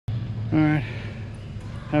All right,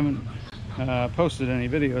 haven't posted any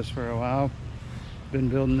videos for a while. Been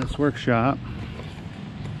building this workshop.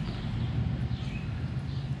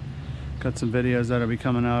 Got some videos that'll be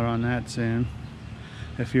coming out on that soon.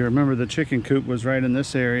 If you remember, the chicken coop was right in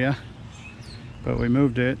this area, but we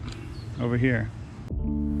moved it over here.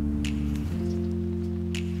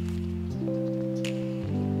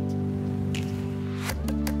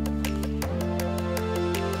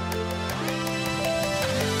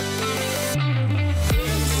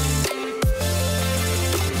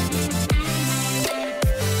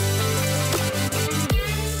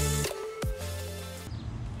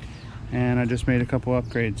 And I just made a couple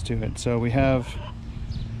upgrades to it. So we have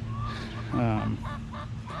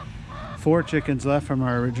 4 chickens left from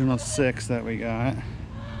our original 6 that we got,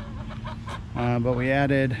 but we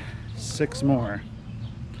added 6 more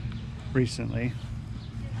recently.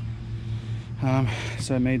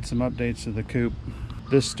 So I made some updates to the coop.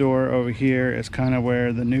 This door over here is kind of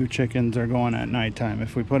where the new chickens are going at nighttime.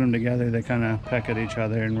 If we put them together, they kind of peck at each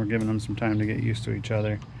other, and we're giving them some time to get used to each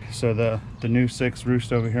other. So the new 6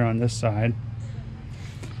 roost over here on this side,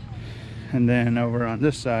 and then over on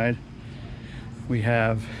this side we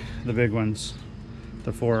have the big ones,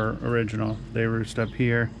 the 4 original. They roost up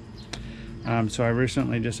here. So I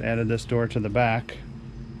recently just added this door to the back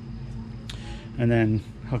and then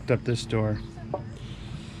hooked up this door.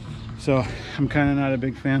 So I'm kind of not a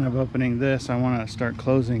big fan of opening this. I want to start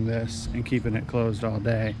closing this and keeping it closed all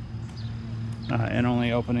day, and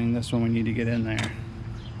only opening this when we need to get in there.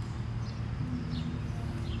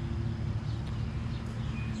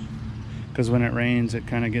 Because when it rains, it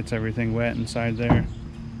kind of gets everything wet inside there.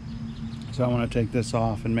 So I want to take this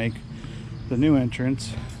off and make the new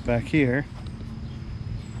entrance back here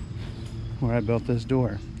where I built this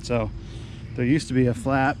door. So there used to be a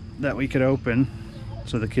flap that we could open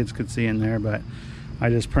so the kids could see in there, but I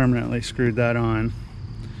just permanently screwed that on.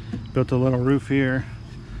 Built a little roof here.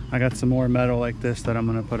 I got some more metal like this that I'm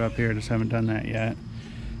going to put up here. Just haven't done that yet.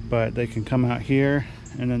 But they can come out here,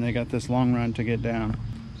 and then they got this long run to get down.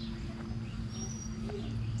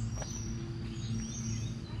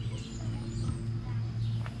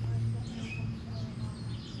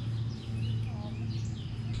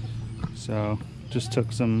 So just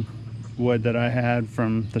took some wood that I had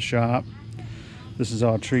from the shop. This is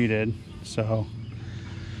all treated, so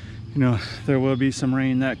you know there will be some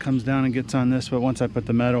rain that comes down and gets on this, but once I put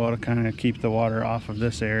the metal, it'll kind of keep the water off of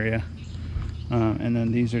this area. And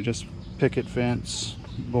then these are just picket fence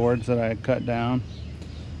boards that I cut down,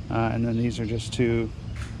 and then these are just 2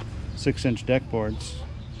 6-inch deck boards.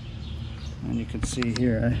 And you can see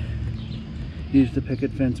here I used the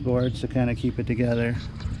picket fence boards to kind of keep it together.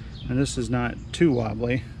 And this is not too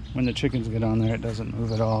wobbly. When the chickens get on there, it doesn't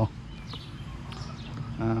move at all.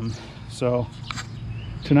 So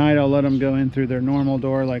tonight I'll let them go in through their normal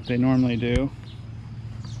door like they normally do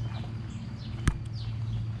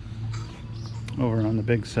over on the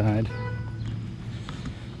big side.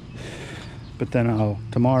 But then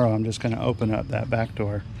tomorrow I'm just going to open up that back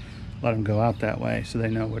door, let them go out that way so they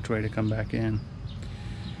know which way to come back in.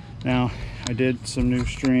 Now I did some new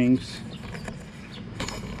strings.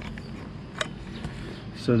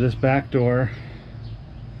 So this back door,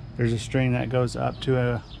 there's a string that goes up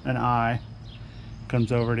to an eye,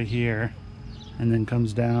 comes over to here, and then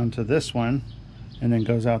comes down to this one, and then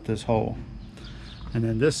goes out this hole. And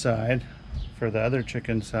then this side, for the other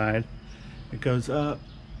chicken side, it goes up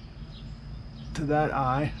to that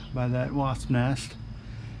eye by that wasp nest,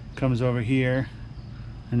 comes over here,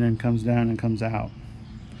 and then comes down and comes out.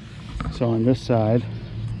 So on this side,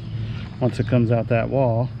 once it comes out that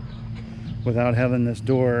wall, without having this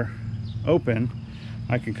door open,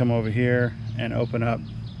 I can come over here and open up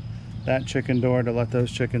that chicken door to let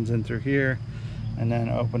those chickens in through here, and then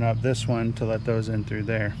open up this one to let those in through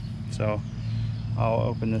there. So I'll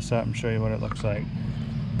open this up and show you what it looks like.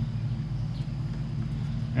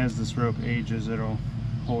 As this rope ages, it'll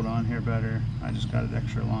hold on here better. I just got it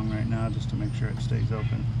extra long right now just to make sure it stays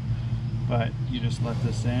open. But you just let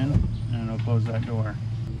this in and it'll close that door.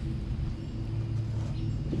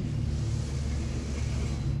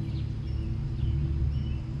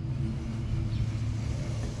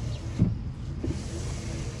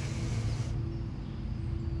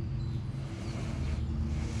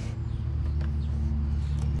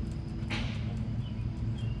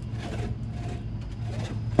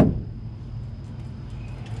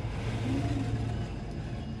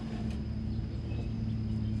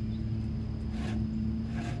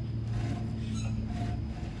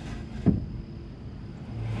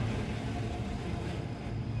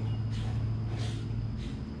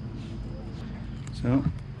 So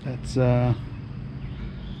that's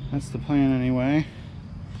That's the plan anyway.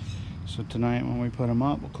 So tonight when we put them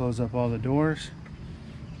up, we'll close up all the doors,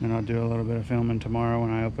 and I'll do a little bit of filming tomorrow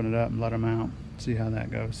when I open it up and let them out. See how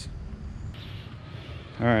that goes.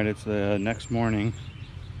 Alright, it's the next morning,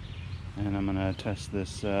 and I'm gonna test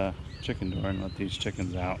this chicken door and let these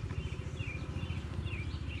chickens out.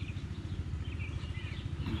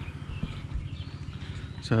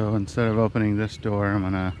 So instead of opening this door, I'm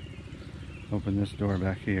gonna open this door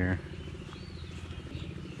back here.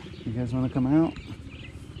 You guys want to come out?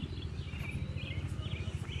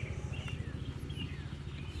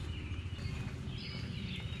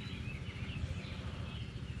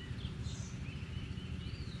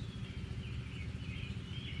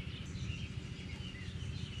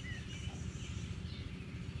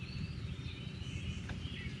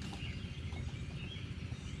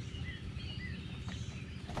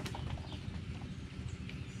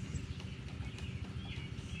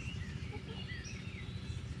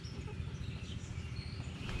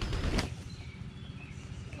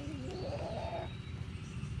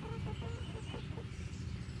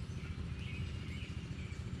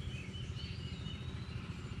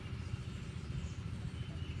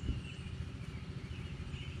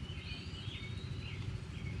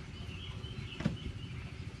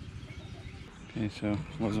 Okay, so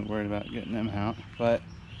wasn't worried about getting them out, but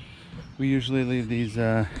we usually leave these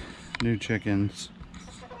new chickens,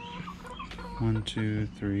 1, 2,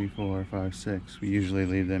 3, 4, 5, 6. We usually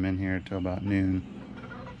leave them in here till about noon,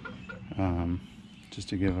 just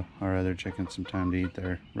to give our other chickens some time to eat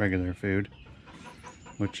their regular food,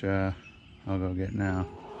 which I'll go get now.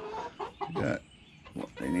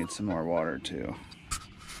 They need some more water too.